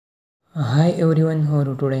Hi everyone, how are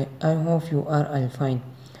you today? I hope you are all fine.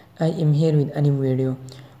 I am here with a new video.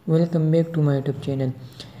 Welcome back to my YouTube channel.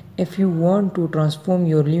 If you want to transform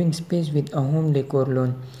your living space with a home decor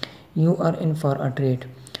loan, you are in for a treat.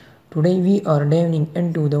 Today we are diving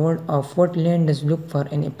into the world of what lenders look for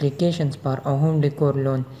in applications for a home decor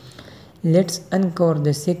loan. Let's uncover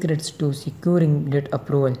the secrets to securing that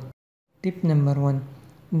approval. Tip number 1.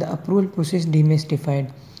 The approval process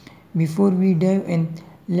demystified. Before we dive in,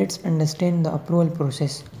 let's understand the approval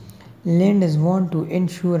process. Lenders want to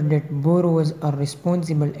ensure that borrowers are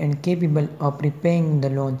responsible and capable of repaying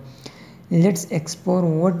the loan. Let's explore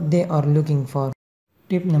what they are looking for.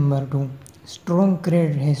 Tip number 2. Strong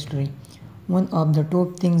credit history. One of the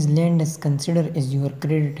top things lenders consider is your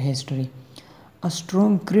credit history. A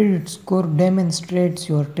strong credit score demonstrates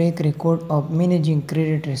your track record of managing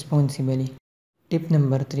credit responsibly. Tip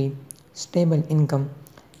number 3. Stable income.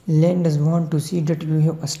 Lenders want to see that you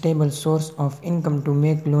have a stable source of income to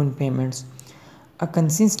make loan payments. A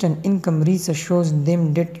consistent income reassures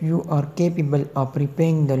them that you are capable of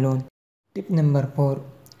repaying the loan. Tip number 4.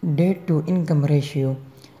 Debt to income ratio.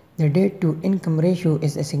 The debt to income ratio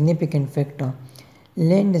is a significant factor.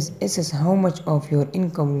 Lenders assess how much of your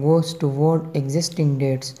income goes toward existing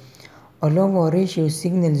debts. A lower ratio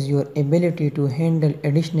signals your ability to handle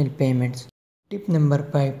additional payments. Tip number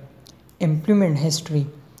 5. Employment history.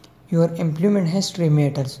 Your employment history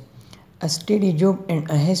matters. A steady job and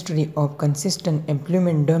a history of consistent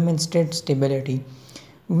employment demonstrate stability,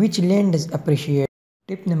 which lenders appreciate.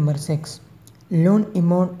 Tip number 6. Loan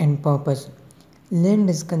amount and purpose.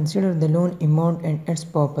 Lenders consider the loan amount and its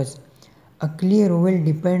purpose. A clear,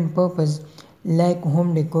 well-defined purpose like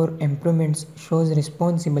home decor improvements shows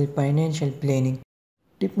responsible financial planning.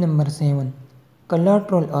 Tip number 7.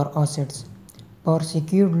 Collateral or assets. For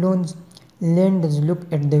secured loans, lenders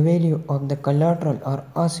look at the value of the collateral or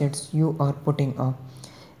assets you are putting up.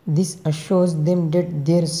 This assures them that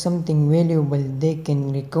there is something valuable they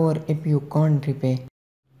can recover if you can't repay.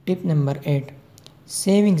 Tip number 8.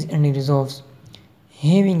 Savings and reserves.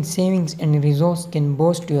 Having savings and reserves can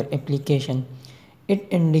boost your application. It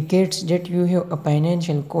indicates that you have a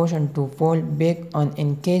financial cushion to fall back on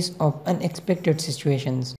in case of unexpected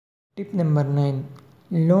situations. Tip number 9.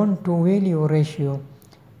 Loan to value ratio.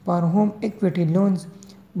 For home equity loans,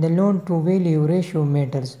 the loan to value ratio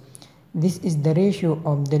matters. This is the ratio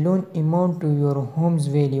of the loan amount to your home's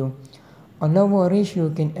value. A lower ratio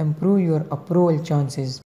can improve your approval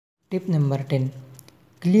chances. Tip number 10.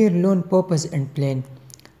 Clear loan purpose and plan.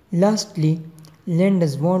 Lastly,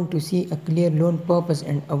 lenders want to see a clear loan purpose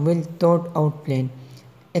and a well thought out plan.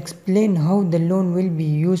 Explain how the loan will be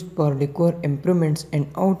used for decor improvements and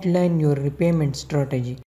outline your repayment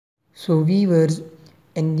strategy. So viewers,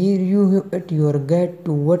 and there you have it, your guide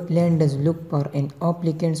to what lenders look for in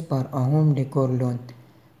applicants for a home decor loan.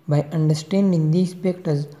 By understanding these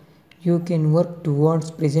factors, you can work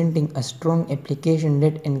towards presenting a strong application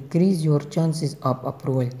that increase your chances of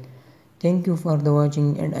approval. Thank you for the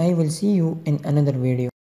watching and I will see you in another video.